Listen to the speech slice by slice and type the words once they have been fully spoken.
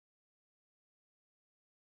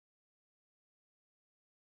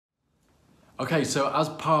Okay, so as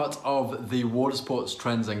part of the Watersports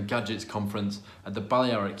Trends and Gadgets conference at the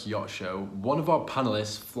Balearic Yacht Show, one of our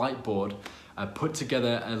panelists, Fliteboard, put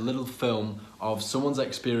together a little film of someone's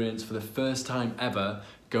experience for the first time ever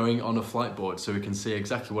going on a fliteboard, so we can see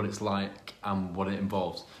exactly what it's like and what it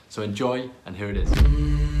involves. So enjoy, and here it is. That's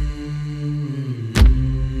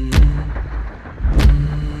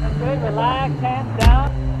good, relax, hands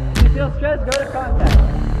down. If you feel stressed, go to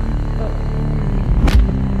contact.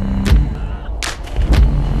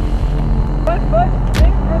 Foot,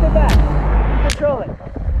 think through the back. Control it.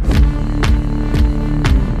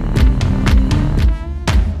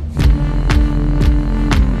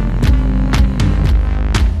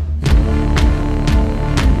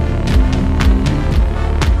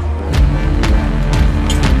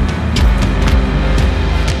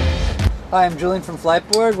 Hi, I'm Julian from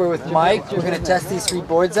Fliteboard. We're with Mike. We're going to test these three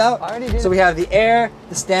boards out. So we have the Air,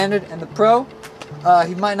 the Standard, and the Pro.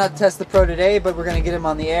 He might not test the Pro today, but we're going to get him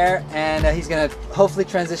on the Air, and he's going to hopefully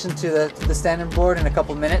transition to the Standard board in a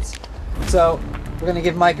couple minutes. So we're going to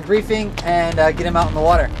give Mike a briefing and get him out in the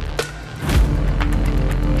water.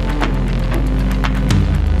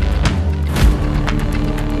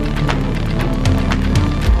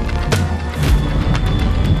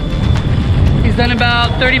 He's done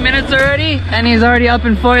about 30 minutes already, and he's already up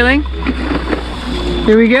and foiling.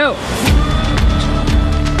 Here we go.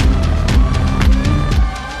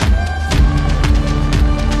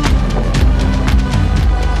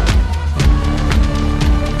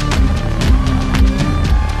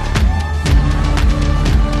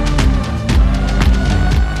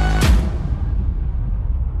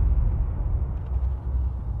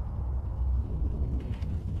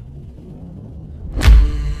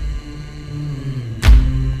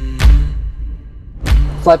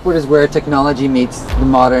 Fliteboard is where technology meets the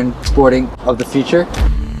modern sporting of the future.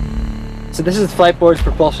 So this is Fliteboard's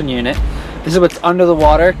propulsion unit. This is what's under the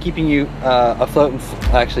water, keeping you afloat and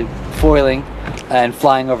actually foiling and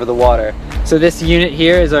flying over the water. So this unit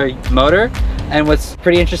here is our motor, and what's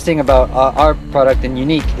pretty interesting about our product and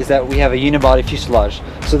unique is that we have a unibody fuselage.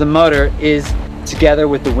 So the motor is together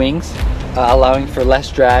with the wings, allowing for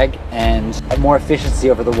less drag and more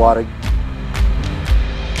efficiency over the water.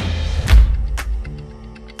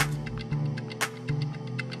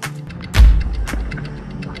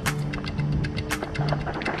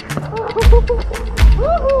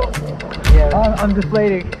 I'm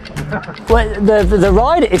deflating. Well, the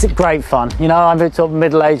ride is great fun. You know, I'm a sort of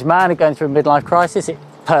middle-aged man going through a midlife crisis. It's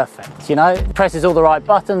perfect, you know. It presses all the right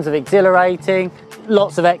buttons, of exhilarating,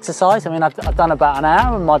 lots of exercise. I mean, I've done about an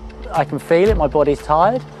hour and I can feel it, my body's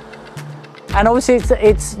tired. And obviously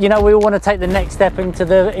it's you know, we all want to take the next step into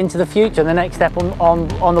the future. The next step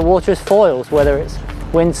on the water is foils, whether it's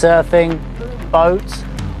windsurfing, boats,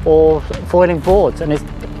 or foiling boards, and it's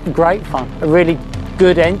great fun. A really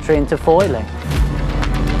good entry into foiling.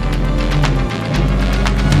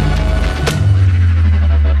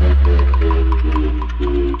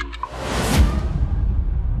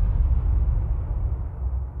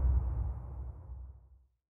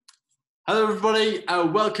 Hello everybody,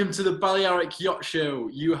 welcome to the Balearic Yacht Show.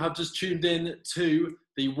 You have just tuned in to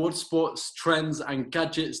the Watersports Trends and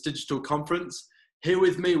Gadgets digital conference. Here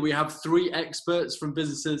with me we have three experts from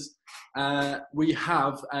businesses. We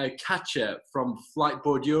have Katja from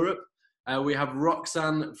Fliteboard Europe, we have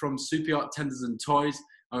Roxanne from Super Yacht Tenders and Toys,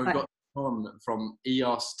 and we've got Tom from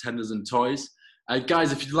EOS Tenders and Toys.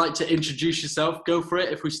 Guys, if you'd like to introduce yourself, go for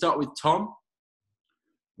it. If we start with Tom.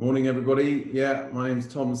 Morning everybody. Yeah, my name's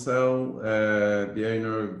Tom Sell, the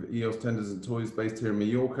owner of EOS Tenders and Toys based here in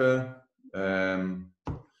Mallorca.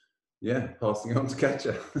 Yeah, passing on to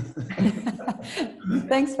Katja.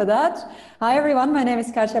 Thanks for that. Hi everyone, my name is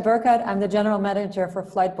Katja Burkhardt. I'm the general manager for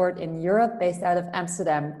Fliteboard in Europe, based out of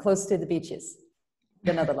Amsterdam, close to the beaches,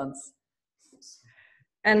 the Netherlands.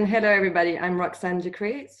 And hello everybody, I'm Roxanne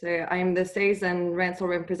Ducree. So I'm the sales and rental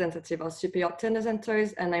representative of Super Yacht Tenders and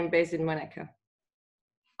Toys, and I'm based in Monaco.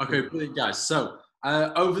 Okay, brilliant guys. So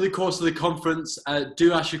over the course of the conference,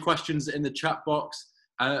 do ask your questions in the chat box,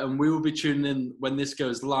 and we will be tuning in when this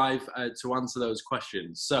goes live to answer those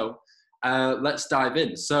questions. So let's dive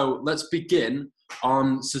in. So let's begin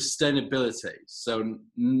on sustainability. So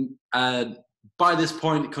by this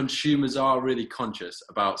point, consumers are really conscious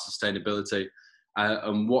about sustainability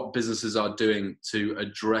and what businesses are doing to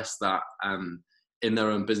address that in their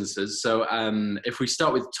own businesses. So if we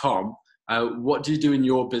start with Tom, what do you do in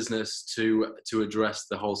your business to address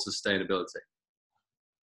the whole sustainability?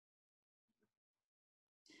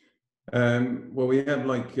 Well, we have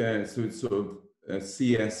so it's sort of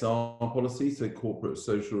CSR policy, so corporate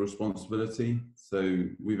social responsibility. So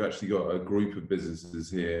we've actually got a group of businesses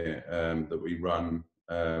here that we run.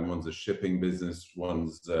 One's a shipping business,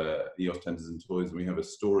 one's EOS Tenders and Toys, and we have a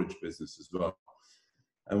storage business as well.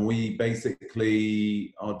 And we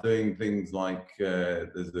basically are doing things like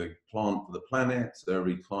there's a plant for the planet. So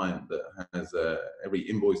every client that has every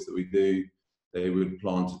invoice that we do, they would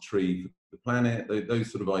plant a tree for the planet.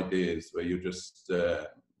 Those sort of ideas where you're just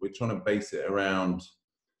we're trying to base it around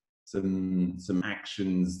some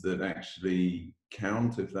actions that actually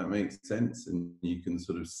count, if that makes sense, and you can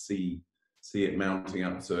sort of see it mounting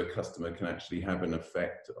up, so a customer can actually have an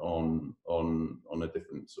effect on a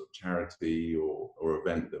different sort of charity or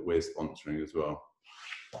event that we're sponsoring as well.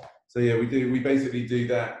 So yeah, we basically do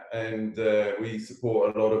that, and we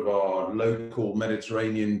support a lot of our local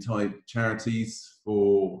Mediterranean type charities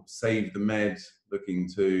for Save the Med, looking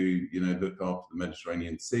to look after the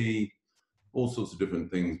Mediterranean Sea, all sorts of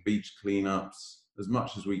different things, beach cleanups, as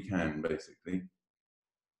much as we can, basically.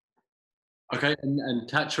 Okay, and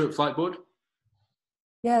Tatcha at Fliteboard?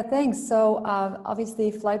 Yeah, thanks. So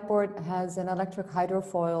obviously Fliteboard has an electric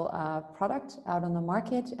hydrofoil product out on the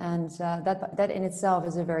market, and that in itself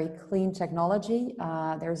is a very clean technology.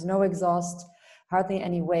 There's no exhaust, hardly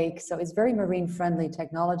any wake, so it's very marine friendly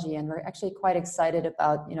technology, and we're actually quite excited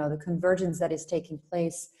about the convergence that is taking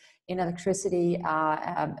place in electricity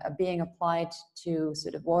being applied to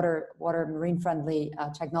sort of water marine friendly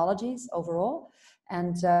technologies overall.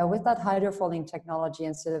 And with that hydrofoiling technology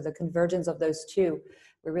and sort of the convergence of those two,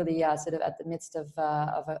 we're really sort of at the midst of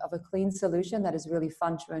a clean solution that is really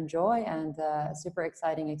fun to enjoy and a super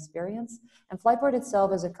exciting experience. And Fliteboard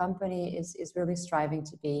itself as a company is really striving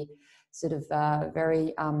to be sort of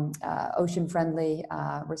very ocean friendly.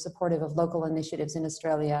 We're supportive of local initiatives in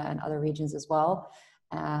Australia and other regions as well.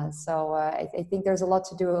 So I think there's a lot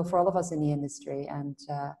to do for all of us in the industry, and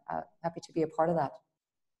happy to be a part of that.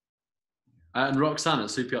 And Roxanne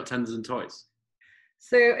at Super Yacht Tenders and Toys.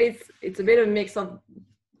 So it's a bit of a mix of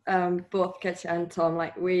both Katja and Tom.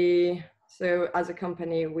 So as a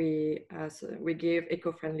company, we give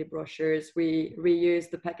eco-friendly brochures. We reuse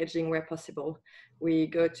the packaging where possible. We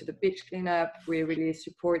go to the beach cleanup. We really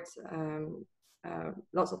support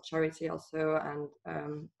lots of charity also,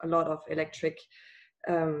 and a lot of electric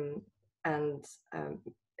and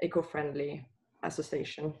eco-friendly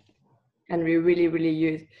association. And we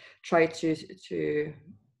really try to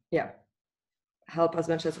help as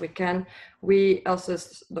much as we can. We also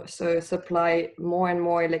supply more and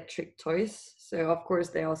more electric toys. So of course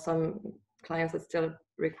there are some clients that still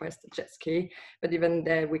request a jet ski, but even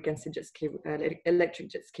there we can see jet ski, electric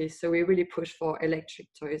jet skis. So we really push for electric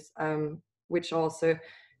toys, which are also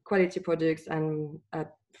quality products and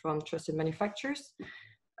from trusted manufacturers.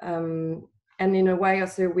 And in a way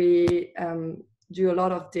also we do a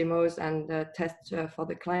lot of demos and tests for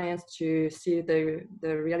the clients to see the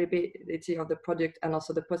reliability of the product and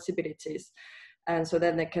also the possibilities. And so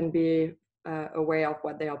then they can be aware of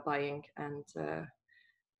what they are buying, and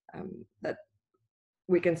that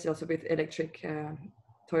we can see also with electric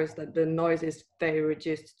toys that the noise is very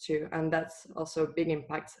reduced too. And that's also a big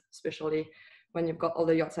impact, especially when you've got all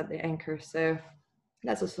the yachts at the anchor. So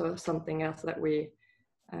that's also something else that we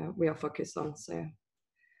are focused on. So.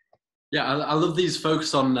 Yeah, I love these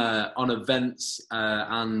focus on events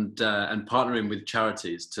and partnering with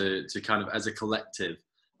charities to kind of as a collective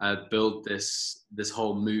build this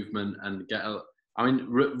whole movement and get.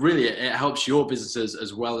 Really, it helps your businesses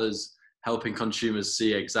as well as helping consumers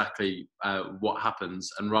see exactly what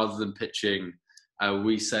happens. And rather than pitching,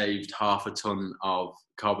 we saved 0.5 ton of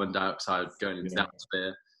carbon dioxide going into the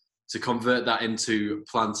atmosphere, to convert that into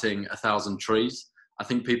planting 1,000 trees. I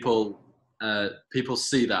think people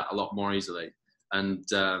see that a lot more easily, and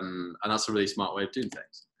that's a really smart way of doing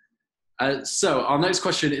things. So our next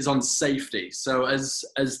question is on safety. So as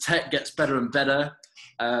tech gets better and better,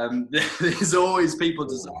 there's always people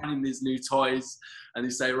designing these new toys, and they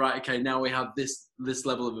say, right, okay, now we have this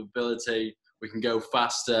level of ability, we can go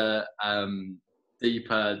faster,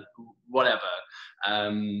 deeper, whatever.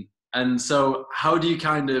 And so how do you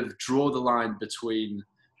kind of draw the line between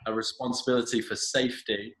a responsibility for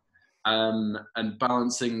safety and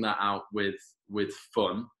balancing that out with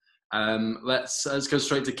fun? Let's go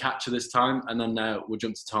straight to Katja this time, and then we'll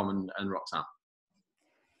jump to Tom and Roxanne.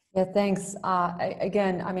 Yeah, thanks.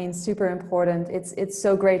 Again, I mean, super important. It's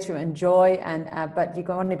so great to enjoy, but you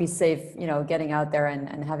want to be safe, getting out there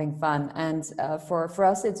and having fun. And for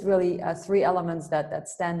us, it's really 3 elements that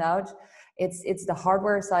stand out. It's the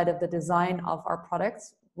hardware side of the design of our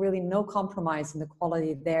products, really no compromise in the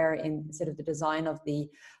quality there in sort of the design of the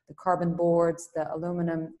carbon boards, the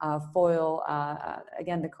aluminum foil,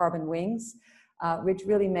 again, the carbon wings, which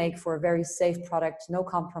really make for a very safe product, no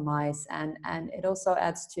compromise. And it also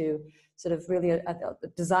adds to sort of really a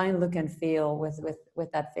design look and feel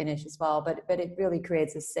with that finish as well. But it really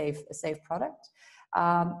creates a safe product.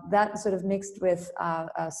 That sort of mixed with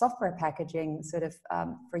software packaging, sort of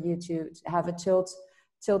for you to have a tilt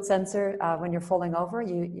sensor when you're falling over.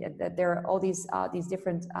 There are all these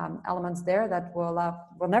different elements there that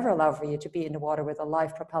will never allow for you to be in the water with a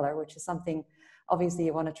live propeller, which is something obviously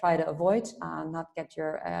you want to try to avoid, not get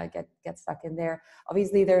get stuck in there.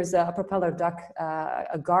 Obviously, there's a propeller duck,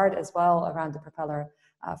 a guard as well around the propeller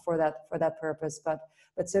for that purpose. But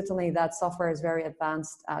certainly that software is very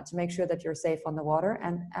advanced to make sure that you're safe on the water.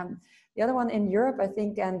 And the other one in Europe, I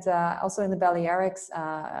think, and also in the Balearics,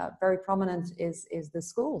 very prominent is the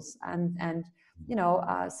schools. And you know,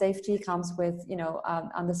 safety comes with, you know,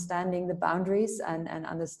 understanding the boundaries and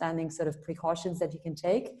understanding sort of precautions that you can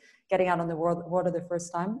take. Getting out on the water the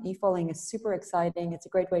first time. E-foiling is super exciting. It's a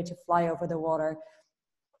great way to fly over the water,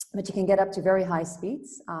 but you can get up to very high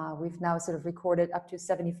speeds. We've now sort of recorded up to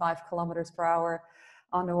 75 kilometers per hour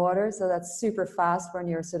on the water. So that's super fast when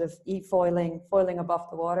you're sort of foiling above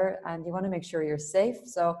the water, and you want to make sure you're safe.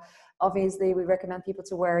 So obviously we recommend people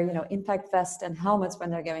to wear, you know, impact vests and helmets when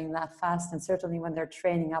they're going that fast, and certainly when they're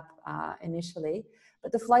training up initially.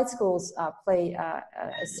 But the flight schools play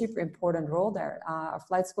a super important role there. Our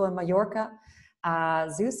flight school in Mallorca,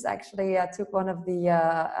 Zeus actually took one of the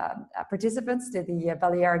participants to the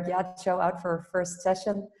Balearic Yacht Show out for her first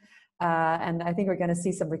session. And I think we're going to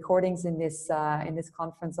see some recordings in this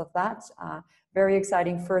conference of that. Very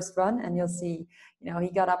exciting first run, and you'll see, you know, he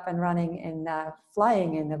got up and running in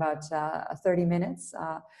flying in about 30 minutes.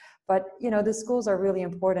 But you know, the schools are really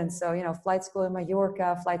important. So you know, flight school in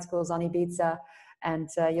Mallorca, flight schools on Ibiza, and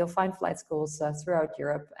you'll find flight schools throughout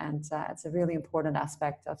Europe. And it's a really important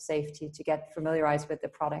aspect of safety to get familiarized with the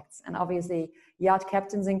products. And obviously, yacht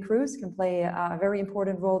captains and crews can play a very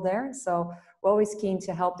important role there. So we're always keen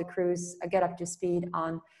to help the crews get up to speed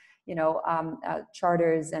on, you know,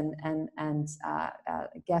 charters and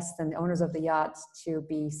guests and owners of the yacht to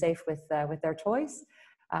be safe with their toys.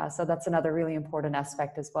 So that's another really important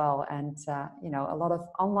aspect as well. And you know, a lot of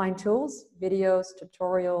online tools, videos,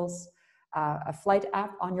 tutorials, a flight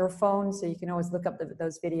app on your phone, so you can always look up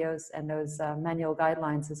those videos and those manual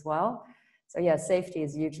guidelines as well. So yeah, safety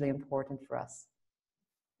is hugely important for us.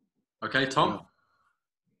 Okay, Tom.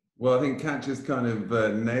 Well, I think Kat just kind of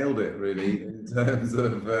nailed it really in terms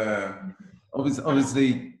of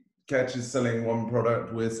obviously Kat is selling one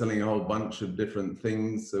product, we're selling a whole bunch of different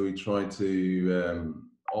things, so we try to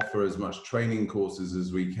offer as much training courses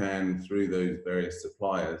as we can through those various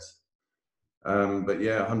suppliers. But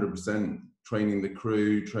yeah, 100% training the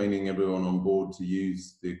crew, training everyone on board to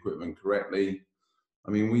use the equipment correctly. I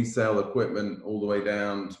mean, we sell equipment all the way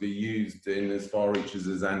down to be used in as far reaches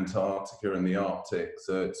as Antarctica and the Arctic.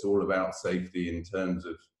 So it's all about safety in terms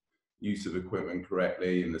of use of equipment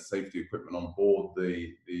correctly and the safety equipment on board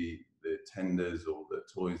the tenders or the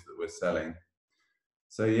toys that we're selling.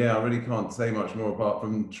 So yeah, I really can't say much more apart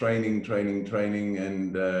from training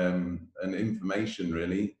and information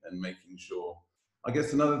really, and making sure. I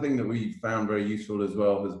guess another thing that we found very useful as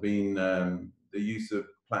well has been the use of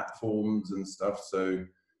platforms and stuff. So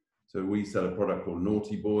we sell a product called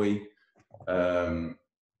Naughty Boy,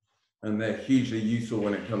 and they're hugely useful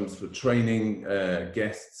when it comes for training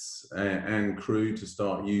guests and crew to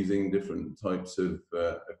start using different types of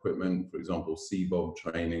equipment. For example, CBOB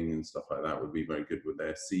training and stuff like that would be very good with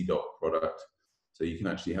their CDOC product. So you can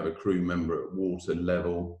actually have a crew member at water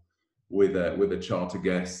level with a charter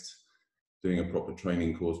guest doing a proper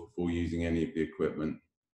training course before using any of the equipment.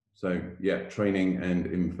 So yeah, training and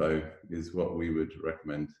info is what we would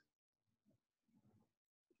recommend.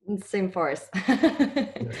 Same for us.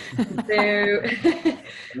 So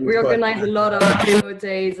we organize a lot of demo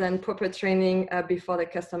days and proper training before the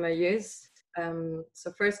customer use.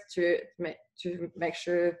 So first to make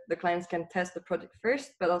sure the clients can test the product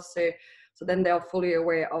first, but also so then they are fully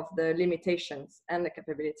aware of the limitations and the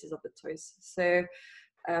capabilities of the toys. So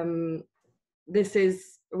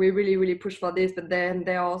we really push for this, but then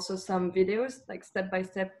there are also some videos, like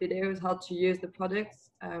step-by-step videos, how to use the products.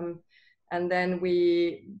 And then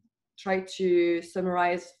we try to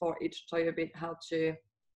summarize for each toy a bit how to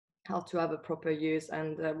have a proper use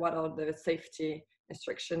and what are the safety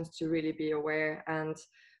instructions to really be aware. And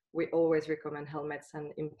we always recommend helmets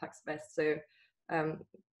and impact vests. So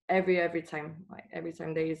every time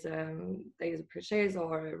there is a purchase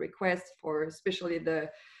or a request for especially the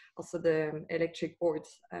also the electric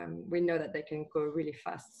boards, we know that they can go really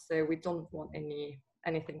fast. So we don't want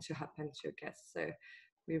anything to happen to a guest. So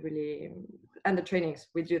we really, and the trainings,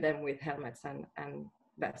 we do them with helmets and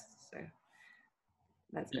vests. So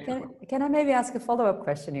that's very important. Can I maybe ask a follow-up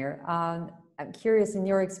question here? I'm curious in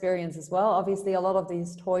your experience as well. Obviously, a lot of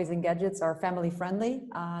these toys and gadgets are family friendly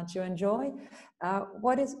to enjoy.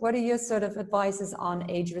 What are your sort of advices on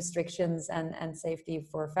age restrictions and safety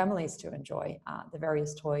for families to enjoy the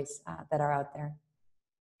various toys that are out there?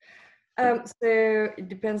 So it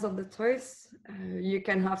depends on the toys. You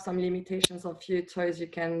can have some limitations of few toys. You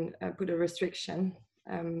can put a restriction.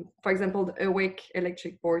 For example, the Awake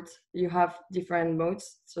electric boards, you have different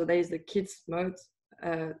modes. So there is the kids mode,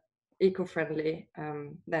 eco-friendly,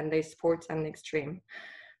 then there's sports and extreme.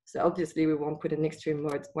 So obviously we won't put an extreme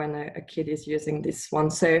mode when a kid is using this one.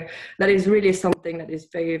 So that is really something that is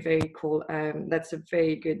very, very cool. That's a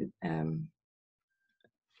very good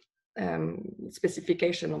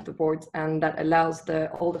specification of the boards, and that allows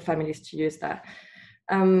all the families to use that.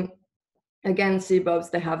 Again, C-Bobs,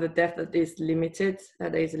 they have a depth that is limited.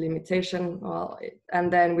 There is a limitation.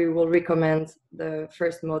 And then we will recommend the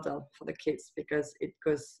first model for the kids because it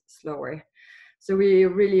goes slower. So we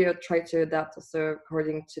really try to adapt also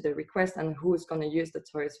according to the request and who's going to use the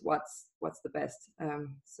toys, what's the best.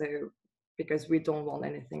 So because we don't want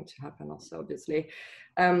anything to happen also, obviously.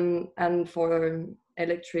 And for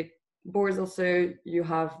electric boards also, you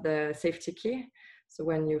have the safety key. So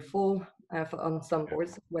when you fall, on some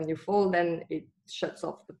boards, when you fall, then it shuts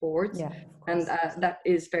off the board. Yeah, and that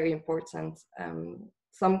is very important.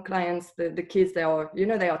 Some clients, the kids, they are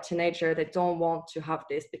teenager, they don't want to have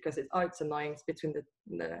this because it's annoying, it's between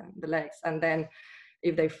the legs. And then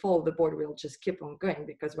if they fall, the board will just keep on going,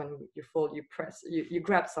 because when you fall, you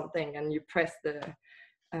grab something and you press the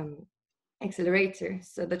accelerator,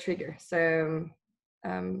 so the trigger. So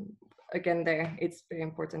again, there it's very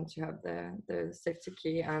important to have the safety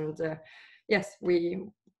key. And yes,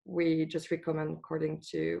 we just recommend according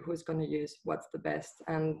to who's going to use what's the best,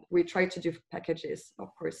 and we try to do packages,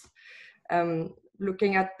 of course.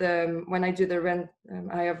 Looking at when I do the rent,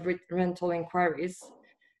 I have rental inquiries.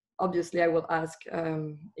 Obviously, I will ask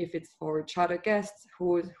if it's for charter guests,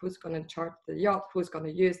 who's going to charter the yacht, who's going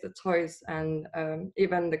to use the toys, and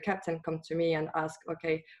even the captain come to me and ask,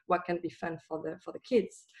 okay, what can be fun for the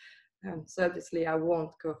kids? So obviously, I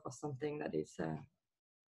won't go for something that is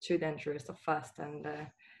too dangerous or fast, and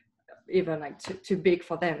even like too big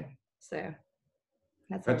for them. So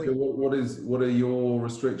that's actually, what are your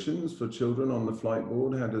restrictions for children on the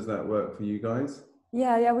Fliteboard? How does that work for you guys?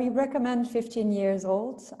 Yeah, we recommend 15 years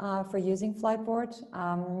old for using Fliteboard.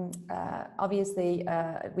 Obviously,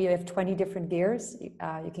 we have 20 different gears.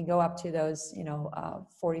 You can go up to those,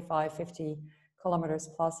 45, 50 kilometers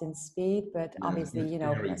plus in speed, but obviously,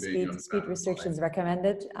 speed restrictions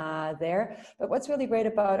recommended there. But what's really great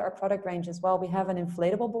about our product range as well, we have an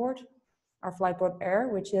inflatable board, our Fliteboard Air,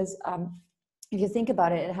 which is, if you think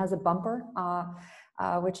about it, it has a bumper,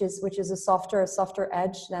 which is a softer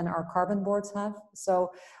edge than our carbon boards have.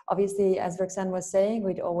 So obviously, as Roxanne was saying,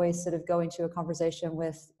 we'd always sort of go into a conversation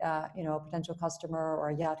with a potential customer or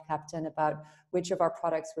a yacht captain about which of our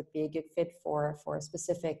products would be a good fit for a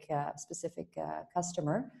specific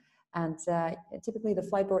customer. And typically, the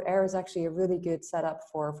Fliteboard Air is actually a really good setup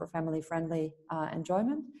for family-friendly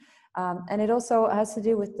enjoyment. And it also has to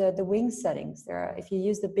do with the wing settings. If you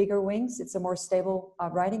use the bigger wings, it's a more stable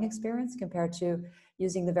riding experience compared to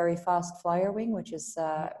using the very fast flyer wing, which is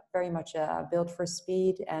very much built for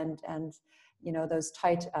speed and those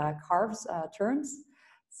tight turns.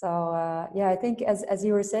 So I think as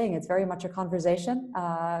you were saying, it's very much a conversation,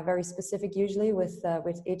 very specific usually with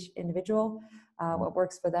each individual, what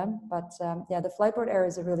works for them. But the Fliteboard Air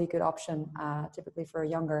is a really good option, typically for a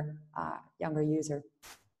younger user.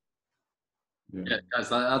 Yeah, guys,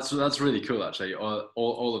 that's really cool, actually,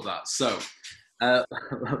 all of that. So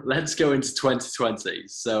let's go into 2020.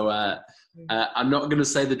 So I'm not going to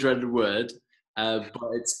say the dreaded word, but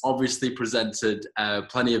it's obviously presented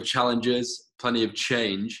plenty of challenges, plenty of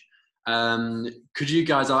change. Could you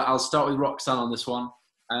guys, I'll start with Roxanne on this one.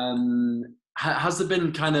 Has there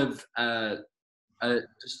been kind of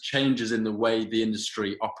just changes in the way the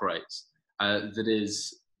industry operates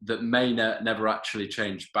that may never actually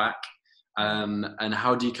change back? And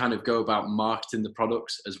how do you kind of go about marketing the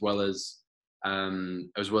products as well as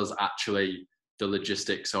actually the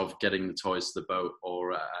logistics of getting the toys to the boat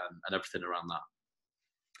and everything around that?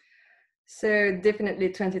 So definitely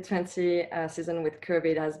 2020 season with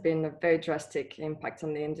COVID has been a very drastic impact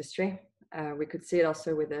on the industry. We could see it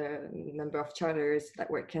also with the number of charters that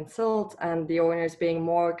were cancelled and the owners being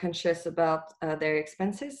more conscious about their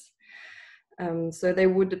expenses. So they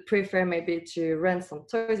would prefer maybe to rent some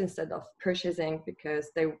toys instead of purchasing,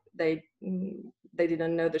 because they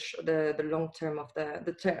didn't know the long term of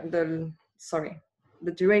the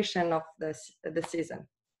duration of the season.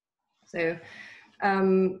 So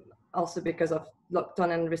also because of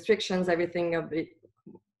lockdown and restrictions, everything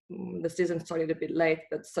the season started a bit late,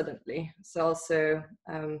 but suddenly. So also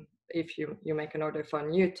if you make an order for a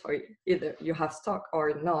new toy, either you have stock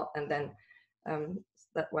or not, and then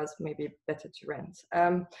that was maybe better to rent.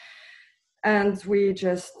 And we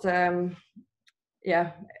just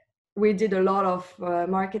we did a lot of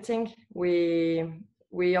marketing.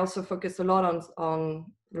 We also focused a lot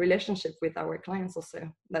on relationship with our clients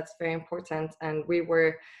also. That's very important. And we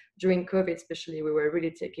were, during COVID especially, we were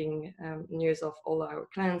really taking news of all our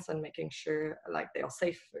clients and making sure like they are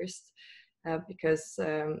safe first. Because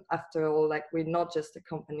after all, like, we're not just a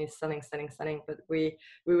company selling, but we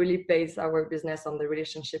really base our business on the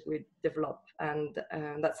relationship we develop, and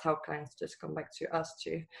that's how clients just come back to us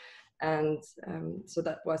too. And so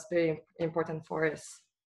that was very important for us.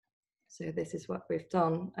 So this is what we've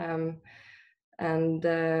done. And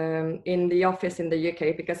in the office in the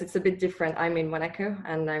UK, because it's a bit different, I'm in Monaco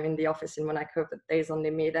and I'm in the office in Monaco, but days only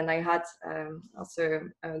meet. And I had also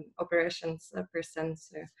an operations person,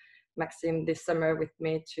 so Maxime, this summer with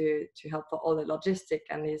me to help for all the logistic,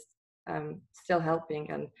 and he's still helping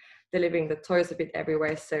and delivering the toys a bit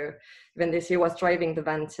everywhere. So even this year was driving the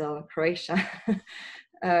van till Croatia.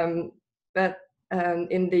 But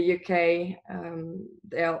in the UK,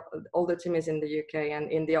 all the team is in the UK, and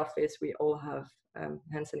in the office we all have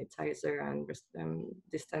hand sanitizer and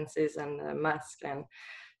distances and mask, and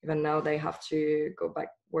even now they have to go back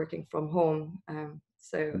working from home.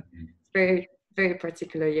 So it's very, very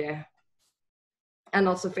particular year. And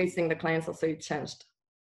also facing the clients also it changed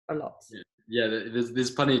a lot. Yeah,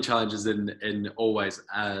 there's plenty of challenges in always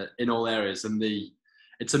in all areas, and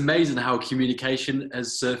it's amazing how communication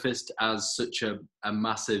has surfaced as such a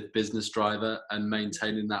massive business driver, and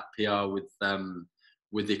maintaining that PR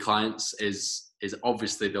with your clients is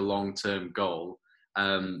obviously the long-term goal.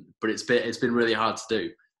 But it's been really hard to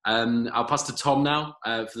do. I'll pass to Tom now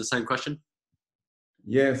for the same question.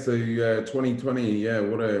 Yeah, so 2020, yeah,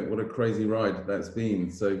 what a crazy ride that's been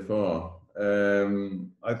so far.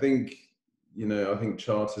 I think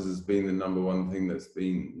charters has been the number one thing that's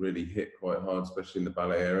been really hit quite hard, especially in the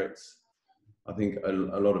Balearics. I think a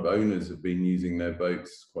lot of owners have been using their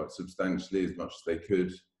boats quite substantially, as much as they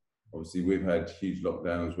could. Obviously, we've had huge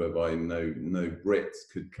lockdowns whereby no Brits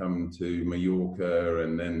could come to Mallorca,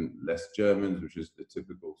 and then less Germans, which is the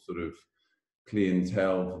typical sort of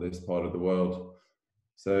clientele for this part of the world.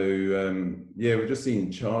 So yeah, we've just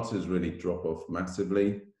seen charters really drop off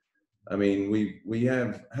massively. I mean, we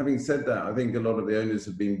have, having said that, I think a lot of the owners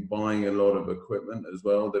have been buying a lot of equipment as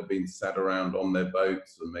well. They've been sat around on their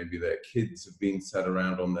boats, or maybe their kids have been sat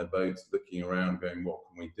around on their boats, looking around, going, "What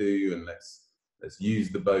can we do? And let's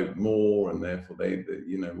use the boat more." And therefore,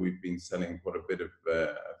 we've been selling quite a bit of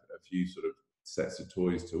a few sort of sets of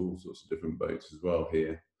toys to all sorts of different boats as well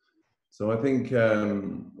here. So I think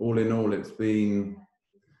all in all, it's been.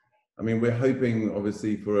 I mean, we're hoping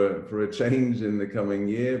obviously for a change in the coming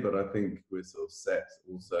year, but I think we're sort of set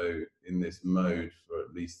also in this mode for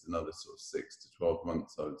at least another sort of 6 to 12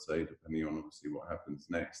 months, I would say, depending on obviously what happens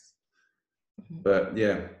next. But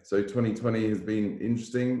yeah, so 2020 has been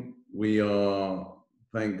interesting. We are,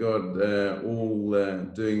 thank God, all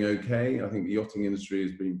doing okay. I think the yachting industry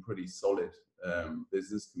has been pretty solid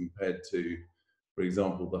business compared to, for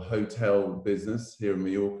example, the hotel business here in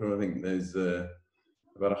Mallorca. I think there's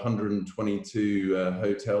about 122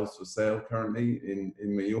 hotels for sale currently in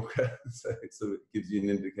Mallorca. So it sort of gives you an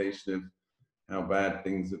indication of how bad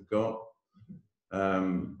things have got.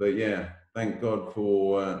 But yeah, thank God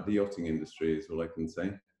for the yachting industry is all I can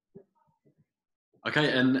say.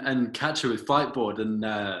 Okay, and Katja with Fliteboard, and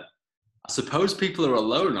I suppose people are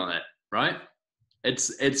alone on it, right?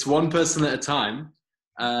 It's one person at a time.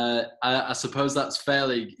 I suppose that's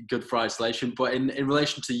fairly good for isolation, but in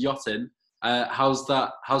relation to yachting, how's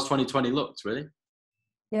 2020 looked, really?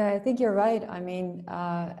 Yeah, I think you're right. I mean,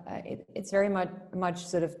 it's very much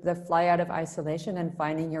sort of the fly out of isolation and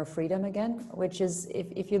finding your freedom again, which is,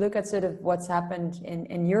 if you look at sort of what's happened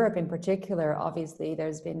in Europe in particular, obviously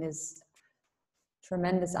there's been this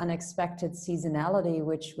tremendous unexpected seasonality,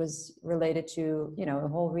 which was related to,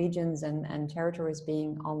 whole regions and territories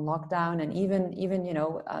being on lockdown, and even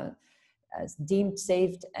as deemed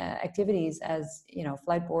safe activities as,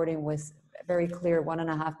 flight boarding with very clear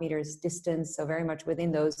 1.5 meters distance, so very much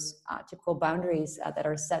within those typical boundaries that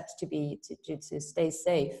are set to stay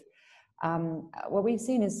safe. What we've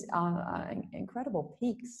seen is incredible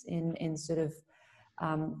peaks in sort of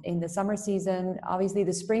in the summer season. Obviously,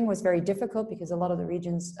 the spring was very difficult because a lot of the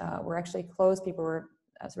regions were actually closed. People were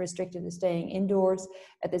restricted to staying indoors.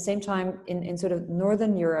 At the same time, in sort of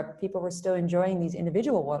Northern Europe, people were still enjoying these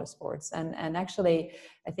individual water sports. And actually,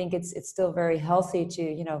 I think it's still very healthy to,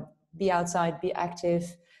 you know, be outside, be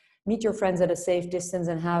active, meet your friends at a safe distance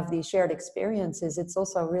and have these shared experiences. It's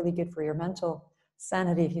also really good for your mental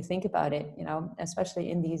sanity if you think about it, you know,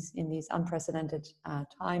 especially in these unprecedented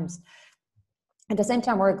times. At the same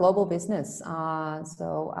time, we're a global business. We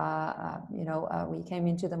came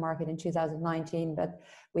into the market in 2019, but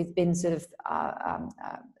we've been sort of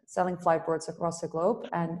selling Fliteboards across the globe.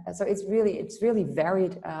 And so it's really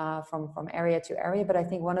varied from area to area. But I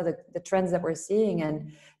think one of the trends that we're seeing,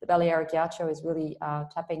 and the Balearic Yacht Show is really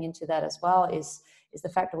tapping into that as well, is the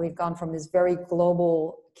fact that we've gone from this very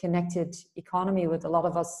global connected economy with a lot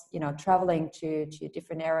of us, you know, traveling to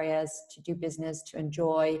different areas to do business, to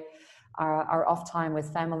enjoy our off time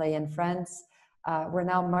with family and friends. We're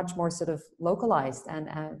now much more sort of localized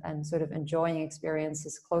and sort of enjoying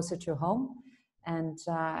experiences closer to home. And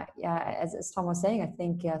as Tom was saying, I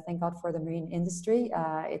think thank God for the marine industry.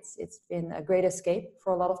 It's been a great escape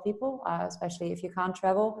for a lot of people, especially if you can't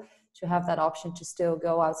travel, to have that option to still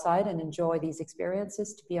go outside and enjoy these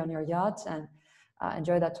experiences, to be on your yacht and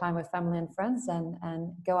enjoy that time with family and friends,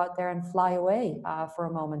 and go out there and fly away for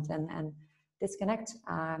a moment and disconnect.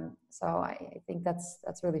 So I think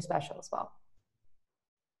that's really special as well.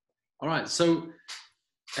 All right. So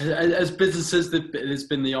as businesses, there's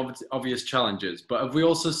been the obvious challenges, but have we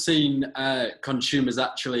also seen consumers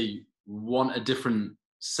actually want a different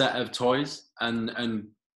set of toys and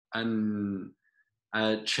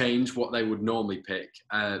change what they would normally pick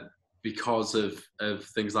because of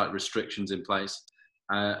things like restrictions in place?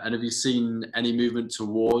 And have you seen any movement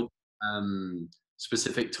toward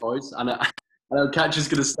specific toys? And I know Catch is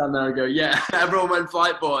going to stand there and go, yeah, everyone went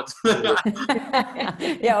Fliteboard.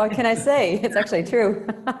 Yeah, what can I say? It's actually true.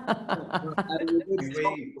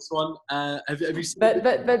 This one, have you seen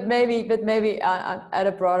but maybe at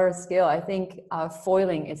a broader scale, I think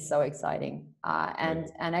foiling is so exciting. And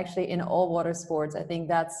actually in all water sports, I think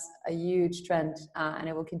that's a huge trend, and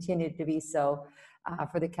it will continue to be so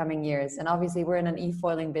for the coming years. And obviously we're in an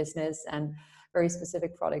e-foiling business and very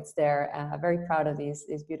specific products there. Very proud of these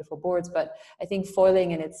beautiful boards, but I think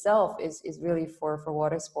foiling in itself is really for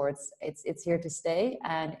water sports. It's here to stay,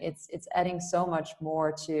 and it's adding so much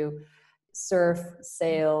more to surf,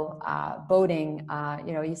 sail, boating.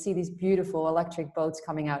 You know, you see these beautiful electric boats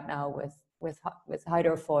coming out now with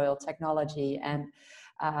hydrofoil technology, and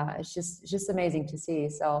it's just amazing to see.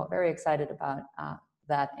 So very excited about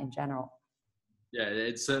that in general. Yeah,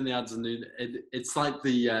 it certainly adds a new. It's like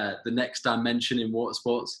the next dimension in water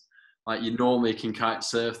sports. Like you normally can kite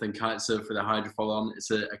surf, then kite surf with a hydrofoil on.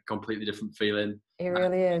 It's a completely different feeling. It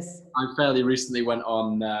really is. I fairly recently went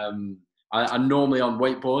on. I'm normally on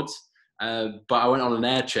wakeboards, but I went on an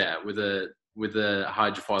air chair with a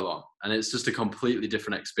hydrofoil on, and it's just a completely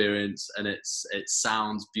different experience. And it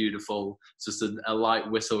sounds beautiful. It's just a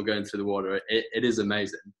light whistle going through the water. It is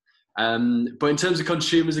amazing. But in terms of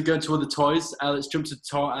consumers and going to other toys, let's jump to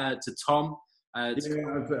Tom. I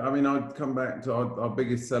mean, I'd come back to our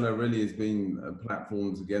biggest seller really has been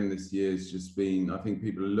platforms again this year. It's just been, I think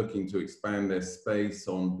people are looking to expand their space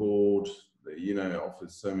on board. You know, it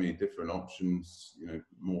offers so many different options, you know,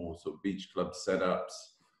 more sort of beach club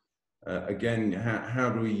setups. Again,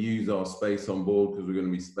 how do we use our space on board? Because we're going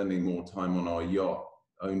to be spending more time on our yacht.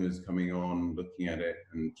 Owners coming on, looking at it,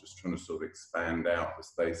 and just trying to sort of expand out the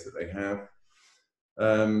space that they have.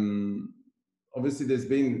 Obviously, there's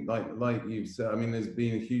been, like you've said, I mean, there's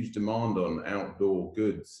been a huge demand on outdoor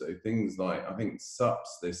goods. So things like, I think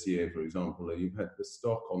SUPs this year, for example, you've had the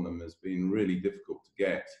stock on them has been really difficult to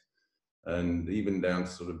get. And even down to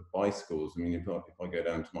sort of bicycles. I mean, if I go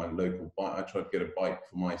down to my local bike, I tried to get a bike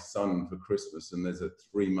for my son for Christmas, and there's a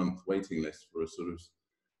 3-month waiting list for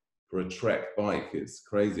a Trek bike. It's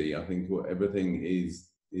crazy. I think everything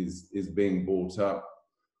is being bought up.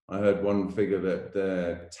 I heard one figure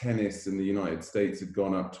that tennis in the United States had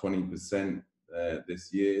gone up 20%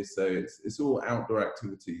 this year. So it's all outdoor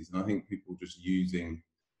activities, and I think people just using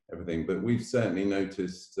everything. But we've certainly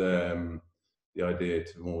noticed the idea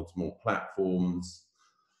towards more platforms.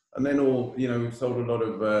 And then we've sold a lot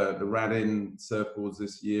of the Radin surfboards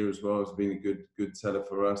this year as well. It's been a good seller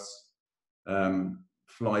for us.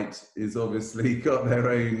 Flight is obviously got their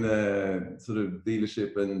own sort of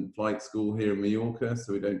dealership and flight school here in Mallorca,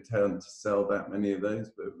 so we don't tend to sell that many of those,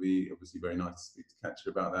 but we obviously very nice to speak to Katja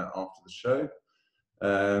about that after the show.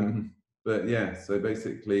 But yeah, so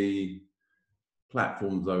basically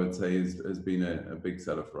platforms, I would say, has been a big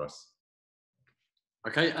seller for us.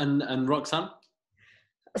 Okay, and Roxanne?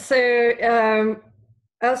 So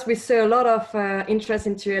as we saw a lot of interest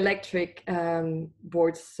into electric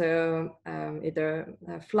boards, so either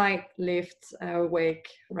flight, lift, wake,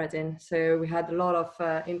 riding. So we had a lot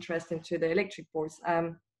of interest into the electric boards,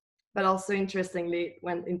 but also interestingly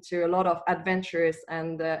went into a lot of adventures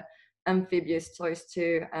and amphibious toys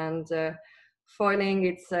too, and foiling.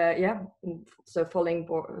 It's so foiling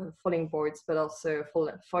boards, but also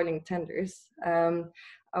foiling tenders.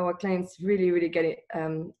 Our clients really get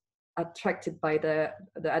attracted by the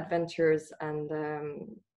adventures and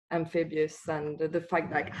amphibious, and the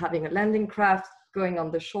fact like having a landing craft, going on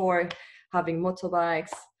the shore, having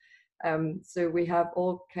motorbikes. So we have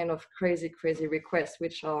all kind of crazy requests,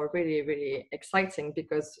 which are really exciting,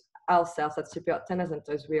 because ourselves at Super Yacht Tennis and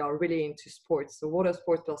Toys, we are really into sports, so water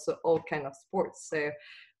sports, but also all kind of sports. So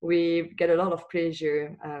we get a lot of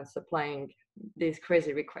pleasure supplying these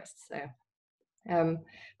crazy requests. So.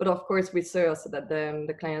 But of course, we saw also that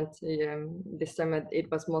the client this summer, it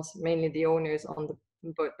was mainly the owners on the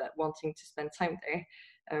boat that wanting to spend time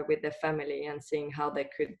there with their family and seeing how they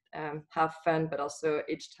could have fun, but also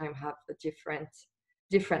each time have a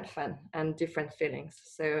different fun and different feelings.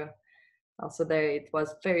 So also there it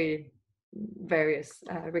was very various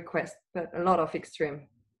requests, but a lot of extreme.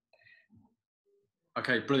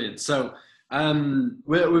 Okay, brilliant. So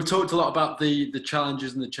we've talked a lot about the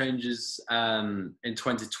challenges and the changes in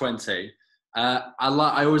 2020. I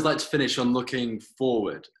always like to finish on looking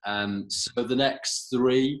forward. So the next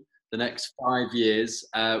 5 years,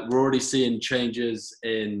 we're already seeing changes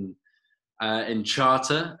in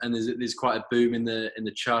charter, and there's quite a boom in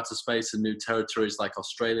the charter space, and new territories like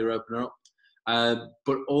Australia opening up.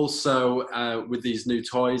 But also with these new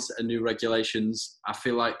toys and new regulations, I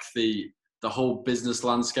feel like the whole business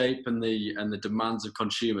landscape and the demands of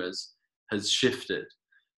consumers has shifted.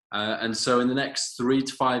 And so in the next 3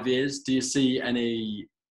 to 5 years, do you see any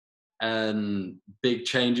big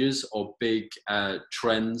changes or big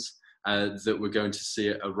trends that we're going to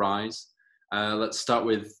see arise? Let's start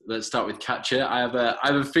with Katja. I have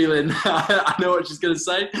a feeling I know what she's going to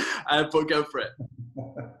say, but go for it.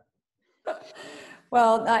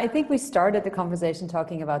 Well, I think we started the conversation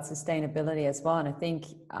talking about sustainability as well. And I think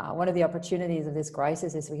one of the opportunities of this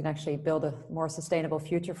crisis is we can actually build a more sustainable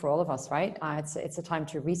future for all of us, right? It's a time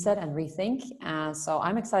to reset and rethink. So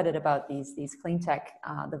I'm excited about these clean tech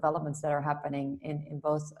developments that are happening in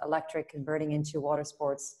both electric, converting into water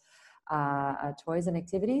sports toys and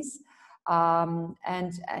activities. And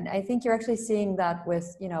I think you're actually seeing that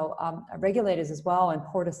with, regulators as well, and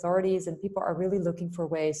port authorities, and people are really looking for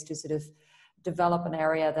ways to sort of develop an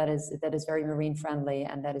area that is very marine friendly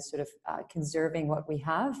and that is sort of conserving what we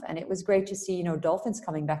have. And it was great to see, dolphins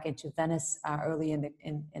coming back into Venice early in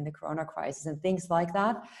the Corona crisis and things like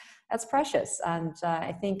that. That's precious, and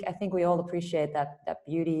I think we all appreciate that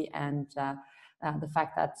beauty and the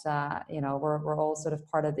fact that we're all sort of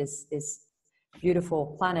part of this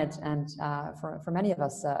beautiful planet, and for many of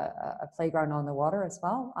us a playground on the water as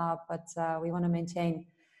well. But we want to maintain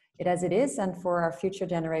it as it is, and for our future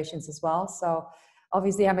generations as well. So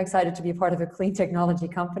obviously I'm excited to be part of a clean technology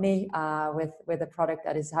company with a product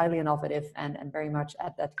that is highly innovative and very much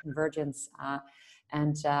at that convergence.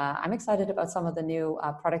 And I'm excited about some of the new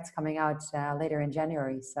products coming out later in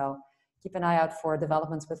January. So keep an eye out for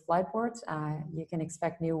developments with Fliteboard. You can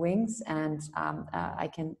expect new wings, and I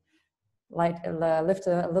can lift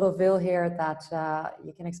a little veil here that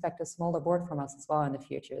you can expect a smaller board from us as well in the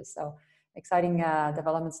future. So exciting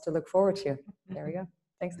developments to look forward to. There we go.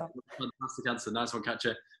 Thanks, Tom. Fantastic answer. Nice one,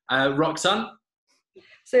 Katja. Roxanne?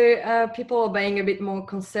 So people are being a bit more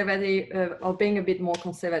conservative,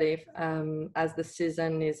 as the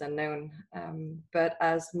season is unknown. But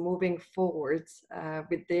as moving forward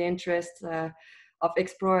with the interest of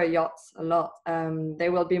explorer yachts a lot,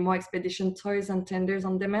 there will be more expedition toys and tenders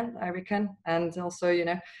on demand, I reckon. And also,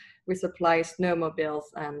 we supply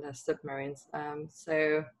snowmobiles and submarines.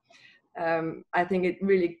 So I think it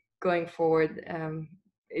really going forward,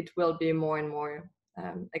 it will be more and more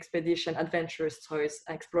expedition, adventurous toys,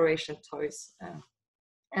 exploration toys,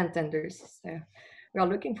 and tenders. So we are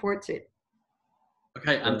looking forward to it.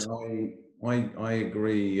 Okay, and I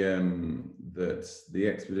agree that the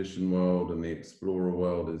expedition world and the explorer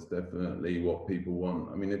world is definitely what people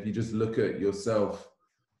want. I mean, if you just look at yourself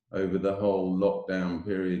over the whole lockdown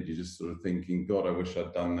period, you're just sort of thinking, God, I wish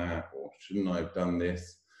I'd done that, or shouldn't I have done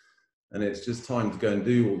this? And it's just time to go and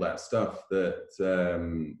do all that stuff that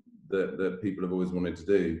that people have always wanted to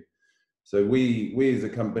do. So we as a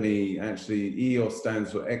company, actually, EOS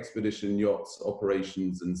stands for Expedition Yachts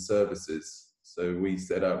Operations and Services. So we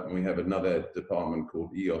set up, and we have another department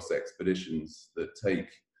called EOS Expeditions that take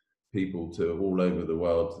people to all over the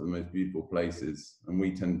world, to the most beautiful places. And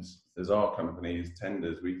we tend, as our company is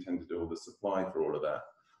tenders, we tend to do all the supply for all of that.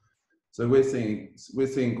 So we're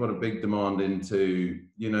seeing quite a big demand into,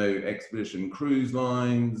 you know, expedition cruise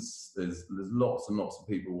lines. There's lots and lots of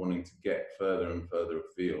people wanting to get further and further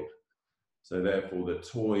afield. So therefore the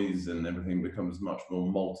toys and everything becomes much more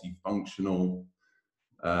multifunctional,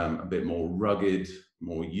 a bit more rugged,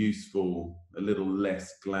 more useful, a little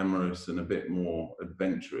less glamorous, and a bit more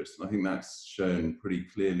adventurous. And I think that's shown pretty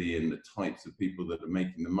clearly in the types of people that are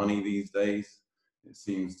making the money these days. It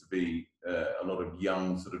seems to be a lot of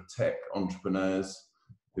young sort of tech entrepreneurs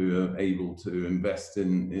who are able to invest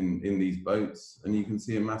in these boats. And you can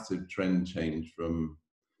see a massive trend change from,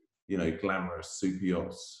 you know, glamorous super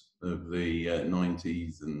yachts of the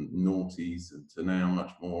 90s and noughties to now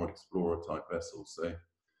much more explorer type vessels. So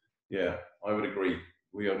yeah, I would agree.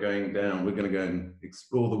 We are going down. We're going to go and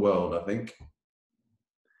explore the world, I think.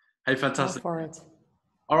 Hey, fantastic. Go for it.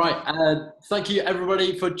 All right. Thank you,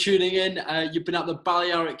 everybody, for tuning in. You've been at the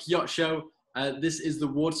Balearic Yacht Show. This is the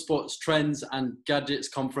Watersports Trends and Gadgets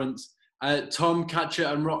Conference. Tom,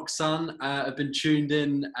 Katja, and Roxanne have been tuned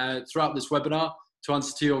in throughout this webinar to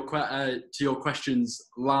answer to your questions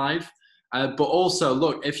live. But also,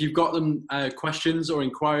 look, if you've got them questions or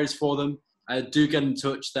inquiries for them, do get in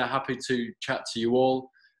touch. They're happy to chat to you all.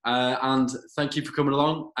 And thank you for coming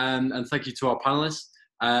along. And thank you to our panelists.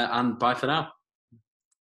 And bye for now.